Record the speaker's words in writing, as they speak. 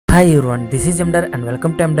Hi everyone, this is MDR and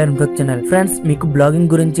welcome to MDR INFO TECH channel. Friends, మీకు blogging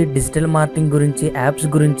గురించి, digital marketing గురించి, apps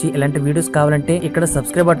గురించి ఇలాంటి videos కావాలంటే ఇక్కడ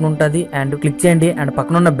సబ్స్క్రైబ్ బటన్ ఉంటుంది అండ్ క్లిక్ చేయండి అండ్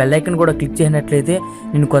పక్కన ఉన్న బెల్ ఐకాన్ కూడా క్లిక్ చేసినట్లయితే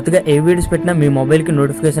నేను కొత్తగా ఏ వీడియోస్ పెట్టినా మీ మొబైల్ కి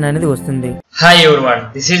నోటిఫికేషన్ అనేది వస్తుంది. Hi everyone,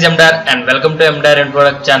 this is MDR and welcome to MDR INFO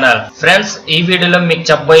TECH channel. Friends, ఈ వీడియోలో మీకు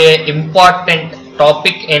చెప్పబోయే ఇంపార్టెంట్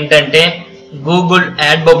టాపిక్ ఏంటంటే గూగుల్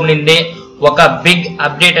యాడ్మోబ్ నుండి ఒక బిగ్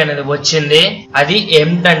అప్డేట్ అనేది వచ్చింది. అది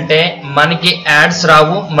ఏమిటంటే మనకి యాడ్స్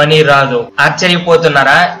రావు, మనీ రాదు.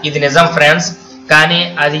 ఆశ్చర్యపోతున్నారా? ఇది నిజం ఫ్రెండ్స్. కానీ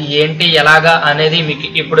అది ఏంటి, ఎలాగా అనేది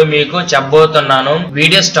మీకు చెప్పబోతున్నాను.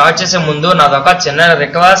 వీడియో స్టార్ట్ చేసే ముందు నాదొక చిన్న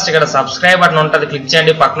రిక్వెస్ట్, ఇక్కడ సబ్స్క్రైబ్ బటన్ ఉంటుంది, క్లిక్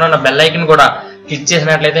చేయండి. పక్కన ఉన్న బెల్ ఐకాన్ కూడా క్లిక్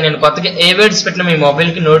చేసినట్లయితే నేను కొత్తగా ఏ వీడియోస్ పెట్టిన మీ మొబైల్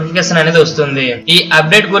కి నోటిఫికేషన్ అనేది వస్తుంది. ఈ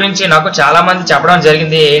అప్డేట్ గురించి నాకు చాలా మంది చెప్పడం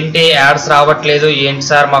జరిగింది, ఏంటి యాడ్స్ రావట్లేదు, ఏంటి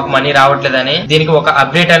సార్ మాకు మనీ రావట్లేదు అని. దీనికి ఒక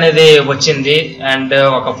అప్డేట్ అనేది వచ్చింది అండ్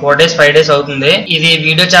ఒక 4 days 5 days అవుతుంది. ఇది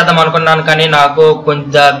వీడియో చేద్దాం అనుకున్నాను కానీ నాకు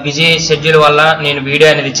కొంచెం బిజీ షెడ్యూల్ వల్ల నేను వీడియో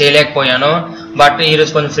అనేది చేయలేకపోయాను. బట్ ఈ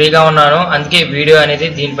రోజు కొంచెం ఫ్రీగా ఉన్నాను, అందుకే వీడియో అనేది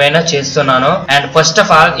దీనిపైన చేస్తున్నాను. అండ్ ఫస్ట్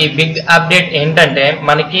ఆఫ్ ఆల్ ఈ బిగ్ అప్డేట్ ఏంటంటే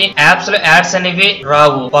మనకి యాప్స్ లో యాడ్స్ అనేవి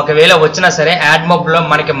రావు. ఒకవేళ వచ్చినా సరే యాడ్మోబ్ లో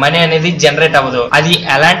మనకి మనీ అనేది జనరేట్ అవ్వదు. అది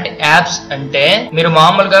ఎలాంటి యాప్స్ అంటే, మీరు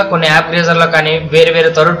మామూలుగా కొన్ని యాప్ క్రియేటర్ లో కానీ వేరే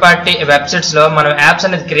వేరే థర్డ్ పార్టీ వెబ్సైట్స్ లో మనం యాప్స్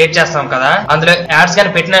అనేది క్రియేట్ చేస్తాం కదా, అందులో యాడ్స్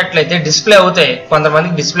కానీ పెట్టినట్లయితే డిస్ప్లే అవుతాయి,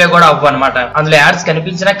 కొంతమందికి డిస్ప్లే కూడా అవ్వ అనమాట. అందులో యాడ్స్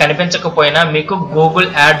కనిపించినా కనిపించకపోయినా మీకు గూగుల్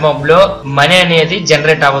యాడ్మోబ్ లో మనీ అనేది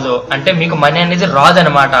జనరేట్ అవ్వదు. అంటే మీకు మనీ అనేది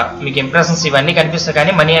రాదనమాట. మీకు ఇంప్రెషన్స్ ఇవన్నీ కనిపిస్తాయి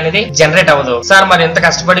కానీ మనీ అనేది జనరేట్ అవ్వదు. సార్ మరి ఎంత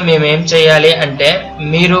కష్టపడి మేము ఏం చేయాలి అంటే,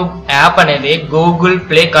 మీరు యాప్ అనేది గూగుల్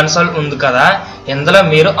ప్లే కన్సోల్ ఉంది కదా, ఇందులో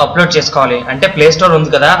మీరు అప్లోడ్ చేసుకోవాలి. అంటే ప్లే స్టోర్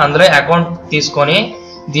ఉంది కదా, అందులో అకౌంట్ తీసుకొని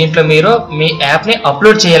దీంట్లో మీరు మీ యాప్ ని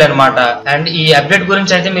అప్లోడ్ చేయాలన్నమాట. అండ్ ఈ అప్డేట్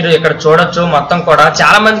గురించి అయితే మీరు ఇక్కడ చూడొచ్చు. మొత్తం కూడా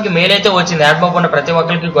చాలా మందికి మెయిల్ అయితే వచ్చింది యాడ్మోబ్ ఉన్న ప్రతి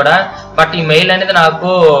ఒక్కరికి కూడా. బట్ ఈ మెయిల్ అనేది నాకు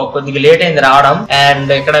కొద్దిగా లేట్ అయింది రావడం.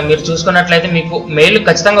 అండ్ ఇక్కడ మీరు చూసుకున్నట్లయితే మీకు మెయిల్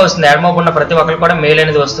ఖచ్చితంగా వస్తుంది. యాడ్మోబ్ ఉన్న ప్రతి ఒక్కరికి కూడా మెయిల్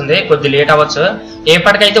అనేది వస్తుంది. కొద్దిగా లేట్ అవ్వచ్చు,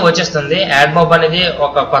 ఏపటికైతే వచ్చేస్తుంది. యాడ్మోబ్ అనేది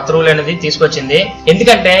ఒక కొత్త రూల్ అనేది తీసుకొచ్చింది.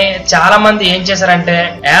 ఎందుకంటే చాలా మంది ఏం చేశారంటే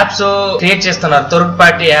యాప్స్ క్రియేట్ చేస్తున్నారు థర్డ్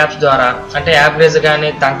పార్టీ యాప్స్ ద్వారా. అంటే యాప్ రేజ్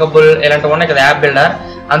కానీ, thunkable ఇలాంటివి ఉన్నాయి కదా, యాప్ బిల్డర్,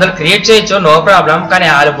 అందులో క్రియేట్ చేయొచ్చు, నో ప్రాబ్లం. కానీ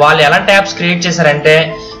వాళ్ళు ఎలాంటి యాప్స్ క్రియేట్ చేశారంటే,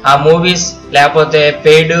 ఆ మూవీస్ లేకపోతే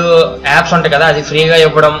పెయిడ్ యాప్స్ ఉంటాయి కదా, అది ఫ్రీగా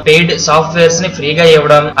ఇవ్వడం, పెయిడ్ సాఫ్ట్వేర్స్ ని ఫ్రీగా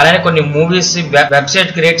ఇవ్వడం, అలానే కొన్ని మూవీస్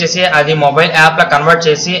వెబ్సైట్ క్రియేట్ చేసి అది మొబైల్ యాప్ లా కన్వర్ట్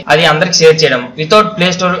చేసి అది అందరికి షేర్ చేయడం వితౌట్ ప్లే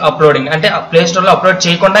స్టోర్ అప్లోడింగ్. అంటే ప్లే స్టోర్ లో అప్లోడ్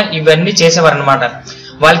చేయకుండా ఇవన్నీ చేసేవారు అనమాట.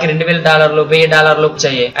 వాళ్ళకి $2,000 $1,000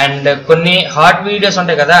 వచ్చాయి. అండ్ కొన్ని హాట్ వీడియోస్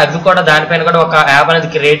ఉంటాయి కదా, అవి కూడా దానిపైన కూడా ఒక యాప్ అనేది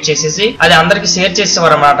క్రియేట్ చేసేసి అది అందరికి షేర్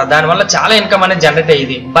చేసేవారు అనమాట. దానివల్ల చాలా ఇన్కమ్ అనేది జనరేట్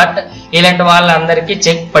అయ్యింది. బట్ ఇలాంటి వాళ్ళందరికీ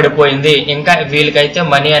చెక్ పడిపోయింది, ఇంకా వీళ్ళకైతే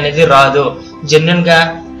మనీ అనేది రాదు. జెన్యున్ గా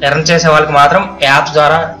ఎర్న్ చేసే వాళ్ళకి మాత్రం యాప్స్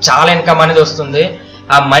ద్వారా చాలా ఇన్కమ్ అనేది వస్తుంది.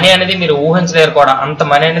 ఆ మనీ అనేది మీరు ఊహించలేరు కూడా, అంత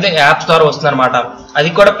మనీ అనేది యాప్స్ ద్వారా వస్తుంది అనమాట.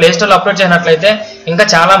 అది కూడా ప్లే స్టోర్ లో అప్లోడ్ చేసినట్లయితే ఇంకా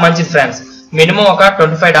చాలా మంచిది ఫ్రెండ్స్. మినిమం ఒక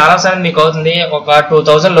 $25 అనేది మీకు అవుతుంది. ఒక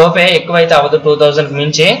 2000 లోపే, ఎక్కువైతే అవ్వదు, 2000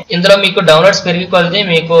 మించి. ఇందులో మీకు డౌన్లోడ్స్ పెరిగి కొలిది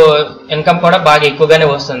మీకు ఇన్కమ్ కూడా బాగా ఎక్కువగానే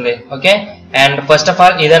వస్తుంది. Okay, and first of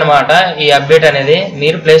all ఇదనమాట ఈ అప్డేట్ అనేది.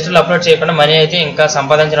 మీరు ప్లే స్టోర్ లో అప్లోడ్ చేయకుండా మనీ అయితే ఇంకా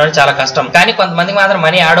సంపాదించడం చాలా కష్టం. కానీ కొంతమందికి మాత్రం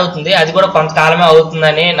మనీ యాడ్ అవుతుంది, అది కూడా కొంతకాలమే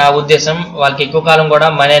అవుతుందని నా ఉద్దేశం. వాళ్ళకి ఎక్కువ కాలం కూడా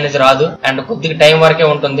మనీ అనేది రాదు అండ్ కొద్దిగా టైం వరకే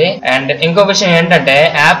ఉంటుంది. అండ్ ఇంకో విషయం ఏంటంటే,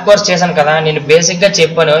 యాప్ కోర్స్ చేశాను కదా, నేను బేసిక్ గా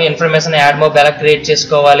చెప్పాను ఇన్ఫర్మేషన్ యాడ్మోబ్ ఎలా క్రియేట్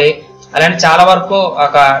చేసుకోవాలి అలాంటి చాలా వరకు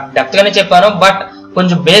ఒక డెప్త్ గానే చెప్పాను. బట్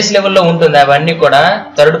కొంచెం బేస్ లెవెల్లో ఉంటుంది అవన్నీ కూడా.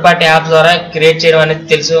 థర్డ్ పార్టీ యాప్స్ ద్వారా క్రియేట్ చేయడం అనేది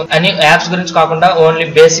తెలుసు అని యాప్స్ గురించి కాకుండా ఓన్లీ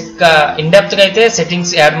బేసిక్ గా ఇన్ డెప్త్ గా అయితే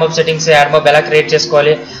సెట్టింగ్స్, యాడ్మోబ్ ఎలా క్రియేట్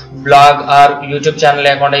చేసుకోవాలి, బ్లాగ్ ఆర్ యూట్యూబ్ ఛానల్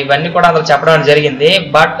లేకుండా ఇవన్నీ కూడా అందులో చెప్పడం జరిగింది.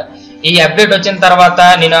 బట్ ఈ అప్డేట్ వచ్చిన తర్వాత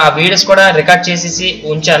నేను ఆ వీడియోస్ కూడా రికార్డ్ చేసేసి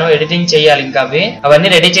ఉంచాను, ఎడిటింగ్ చేయాలి, ఇంకా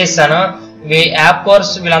అవన్నీ రెడీ చేస్తాను. యాప్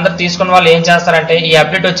కోర్స్ వీళ్ళందరూ తీసుకున్న వాళ్ళు ఏం చేస్తారంటే, ఈ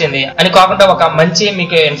అప్డేట్ వచ్చింది అని కాకుండా ఒక మంచి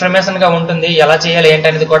మీకు ఇన్ఫర్మేషన్ గా ఉంటుంది, ఎలా చేయాలి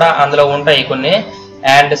ఏంటనేది కూడా అందులో ఉంటాయి కొన్ని.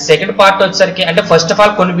 అండ్ సెకండ్ పార్ట్ వచ్చేసరికి, అంటే ఫస్ట్ ఆఫ్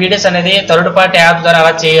ఆల్ కొన్ని వీడియోస్ అనేది థర్డ్ పార్టీ యాప్ ద్వారా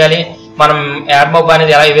ఎలా చేయాలి, మనం యాడ్మోబ్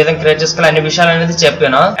అనేది ఎలా ఏ విధంగా క్రియేట్ చేసుకోవాలి అన్ని విషయాలు అనేది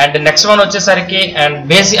చెప్పాను. అండ్ నెక్స్ట్ వన్ వచ్చేసరికి అండ్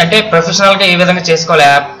బేసిక్ అంటే ప్రొఫెషనల్ గా ఏ విధంగా చేసుకోవాలి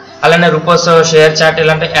యాప్, అలానే రూపోస్, షేర్ చాట్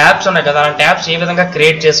ఇలాంటి యాప్స్ ఉన్నాయి కదా, అలాంటి యాప్స్ ఏ విధంగా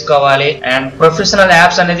క్రియేట్ చేసుకోవాలి అండ్ ప్రొఫెషనల్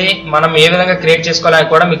యాప్స్ అనేది మనం ఏ విధంగా క్రియేట్ చేసుకోవాలని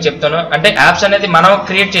కూడా మీకు చెప్తాను. అంటే యాప్స్ అనేది మనం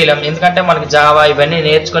క్రియేట్ చేయలేం, ఎందుకంటే మనకి జావా ఇవన్నీ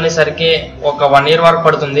నేర్చుకునేసరికి ఒక 1 year వరకు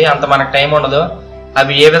పడుతుంది, అంత మనకు టైం ఉండదు.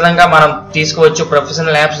 అవి ఏ విధంగా మనం తీసుకోవచ్చు,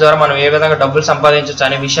 ప్రొఫెషనల్ యాప్స్ ద్వారా మనం ఏ విధంగా డబ్బులు సంపాదించవచ్చు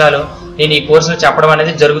అనే విషయాలు నేను ఈ కోర్సులో చెప్పడం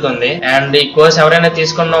అనేది జరుగుతుంది. అండ్ ఈ కోర్స్ ఎవరైనా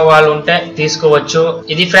తీసుకున్న వాళ్ళు ఉంటే తీసుకోవచ్చు.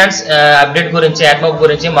 ఇది ఫ్రెండ్స్ అప్డేట్ గురించి, యాడ్మోబ్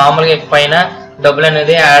గురించి. మామూలుగా పైన డబ్బులు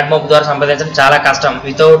అనేది యాడ్మోబ్ ద్వారా సంపాదించడం చాలా కష్టం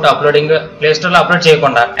వితౌట్ అప్లోడింగ్, ప్లే స్టోర్ లో అప్లోడ్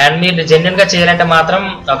చేయకుండా. అండ్ మీరు జెన్యున్ గా చేయాలంటే మాత్రం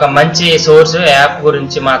ఒక మంచి సోర్స్ యాప్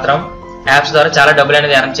గురించి మాత్రం యాప్స్ ద్వారా చాలా డబ్బులు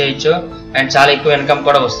అనేది ఎర్న్ చేయొచ్చు అండ్ చాలా ఎక్కువ ఇన్కమ్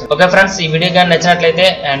కూడా వస్తుంది. ఓకే ఫ్రెండ్స్, ఈ వీడియో కానీ నచ్చినట్లయితే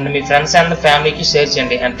అండ్ మీ ఫ్రెండ్స్ అండ్ ఫ్యామిలీకి షేర్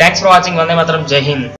చేయండి. And thanks for watching. వందే మాత్రం. జై హింద్.